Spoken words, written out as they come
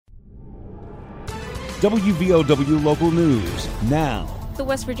WVOW Local News now. The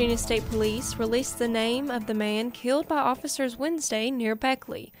West Virginia State Police released the name of the man killed by officers Wednesday near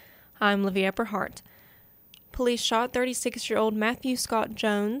Beckley. I'm Livia Epperhart. Police shot 36-year-old Matthew Scott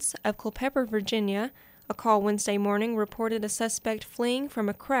Jones of Culpeper, Virginia. A call Wednesday morning reported a suspect fleeing from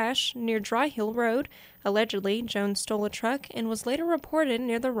a crash near Dry Hill Road. Allegedly, Jones stole a truck and was later reported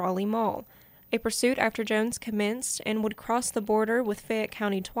near the Raleigh Mall. A pursuit after Jones commenced and would cross the border with Fayette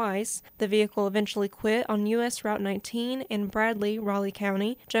County twice. The vehicle eventually quit on U.S. Route 19 in Bradley, Raleigh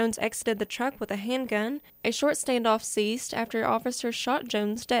County. Jones exited the truck with a handgun. A short standoff ceased after officers shot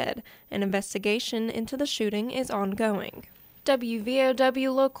Jones dead. An investigation into the shooting is ongoing.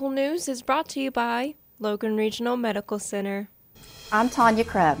 WVOW Local News is brought to you by Logan Regional Medical Center. I'm Tanya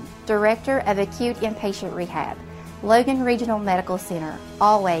Crubb, Director of Acute Inpatient Rehab. Logan Regional Medical Center,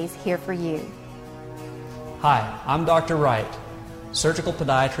 always here for you. Hi, I'm Dr. Wright, surgical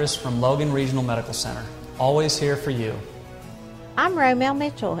podiatrist from Logan Regional Medical Center. Always here for you. I'm Romel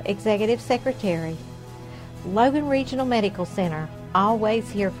Mitchell, Executive Secretary. Logan Regional Medical Center, always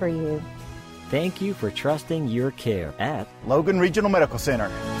here for you. Thank you for trusting your care at Logan Regional Medical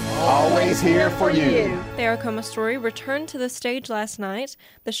Center. Always here for you. The Aracoma Story returned to the stage last night.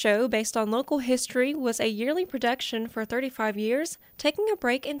 The show, based on local history, was a yearly production for 35 years, taking a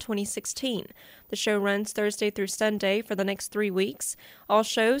break in 2016. The show runs Thursday through Sunday for the next 3 weeks. All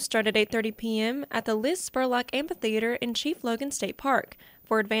shows start at 8:30 p.m. at the Liz Spurlock Amphitheater in Chief Logan State Park.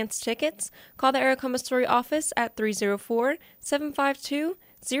 For advanced tickets, call the Aracoma Story office at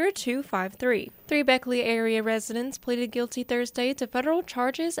 304-752-0253. Three Beckley area residents pleaded guilty Thursday to federal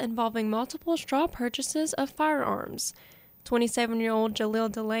charges involving multiple straw purchases of firearms. 27-year-old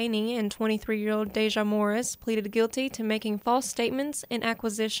Jalil Delaney and 23-year-old Deja Morris pleaded guilty to making false statements in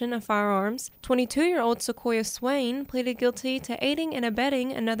acquisition of firearms. 22-year-old Sequoia Swain pleaded guilty to aiding and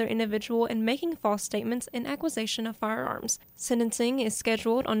abetting another individual in making false statements in acquisition of firearms. Sentencing is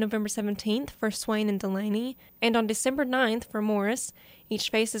scheduled on November 17th for Swain and Delaney, and on December 9th for Morris. Each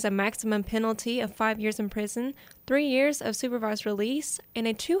faces a maximum penalty of 5 years in prison, 3 years of supervised release, and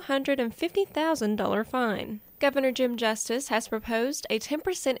a $250,000 fine. Governor Jim Justice has proposed a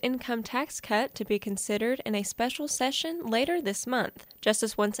 10% income tax cut to be considered in a special session later this month.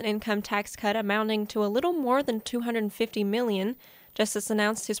 Justice wants an income tax cut amounting to a little more than $250 million. Justice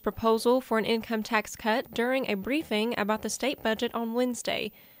announced his proposal for an income tax cut during a briefing about the state budget on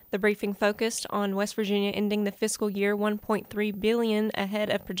Wednesday. The briefing focused on West Virginia ending the fiscal year $1.3 billion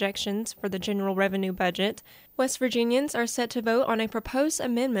ahead of projections for the general revenue budget. West Virginians are set to vote on a proposed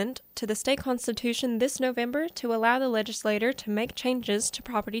amendment to the state constitution this November to allow the legislature to make changes to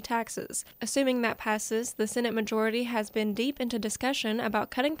property taxes. Assuming that passes, the Senate majority has been deep into discussion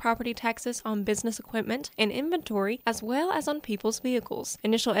about cutting property taxes on business equipment and inventory as well as on people's vehicles.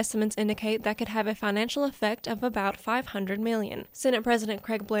 Initial estimates indicate that could have a financial effect of about $500 million. Senate President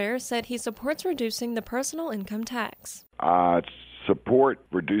Craig Blair said he supports reducing the personal income tax. Support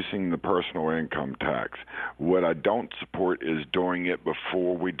reducing the personal income tax. What I don't support is doing it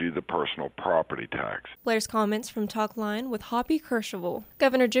before we do the personal property tax. Blair's comments from Talkline with Hoppy Kercheval.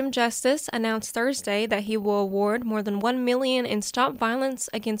 Governor Jim Justice announced Thursday that he will award more than $1 million in Stop Violence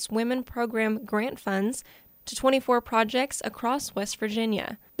Against Women program grant funds to 24 projects across West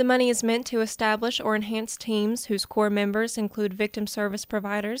Virginia. The money is meant to establish or enhance teams whose core members include victim service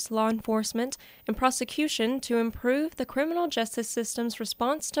providers, law enforcement, and prosecution to improve the criminal justice system's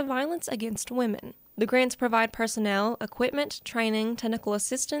response to violence against women. The grants provide personnel, equipment, training, technical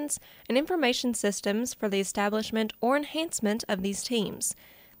assistance, and information systems for the establishment or enhancement of these teams.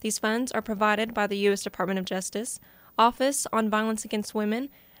 These funds are provided by the U.S. Department of Justice, Office on Violence Against Women,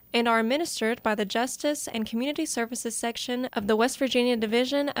 and are administered by the Justice and Community Services section of the West Virginia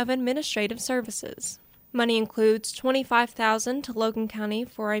Division of Administrative Services. Money includes $25,000 to Logan County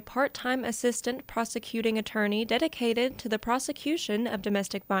for a part-time assistant prosecuting attorney dedicated to the prosecution of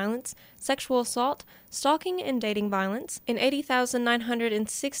domestic violence, sexual assault, stalking, and dating violence, and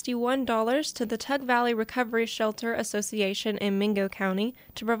 $80,961 to the Tug Valley Recovery Shelter Association in Mingo County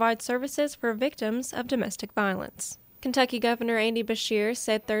to provide services for victims of domestic violence. Kentucky Governor Andy Beshear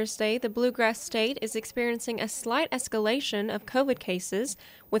said Thursday the Bluegrass State is experiencing a slight escalation of COVID cases,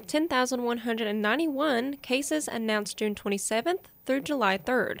 with 10,191 cases announced June 27th through July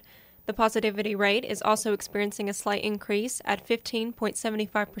 3rd. The positivity rate is also experiencing a slight increase at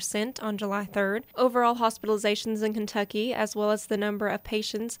 15.75% on July 3rd. Overall hospitalizations in Kentucky, as well as the number of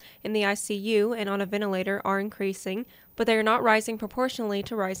patients in the ICU and on a ventilator, are increasing, but they are not rising proportionally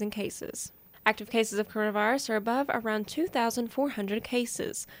to rising cases. Active cases of coronavirus are above around 2,400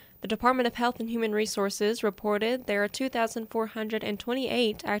 cases. The Department of Health and Human Resources reported there are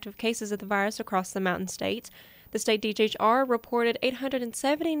 2,428 active cases of the virus across the Mountain State. The state DHR reported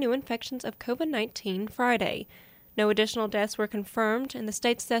 870 new infections of COVID-19 Friday. No additional deaths were confirmed, and the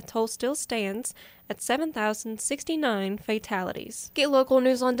state's death toll still stands at 7,069 fatalities. Get local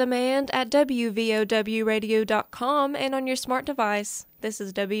news on demand at WVOWradio.com and on your smart device. This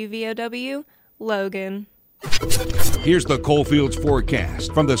is WVOW Logan. Here's the Coalfields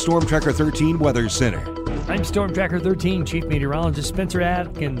forecast from the Storm Tracker 13 Weather Center. I'm Storm Tracker 13 Chief Meteorologist Spencer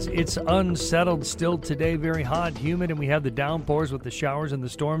Atkins. It's unsettled still today, very hot, humid, and we have the downpours with the showers and the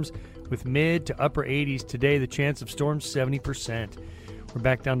storms with mid to upper 80s today. The chance of storms 70%. We're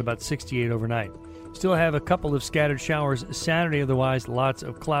back down to about 68 overnight. Still have a couple of scattered showers Saturday, otherwise lots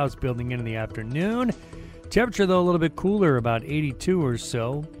of clouds building in the afternoon. Temperature, though, a little bit cooler, about 82 or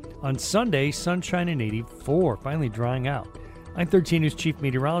so. On Sunday, sunshine and 84, finally drying out. I'm 13 News Chief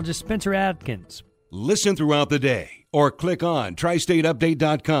Meteorologist Spencer Atkins. Listen throughout the day or click on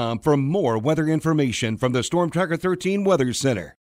tristateupdate.com for more weather information from the Storm Tracker 13 Weather Center.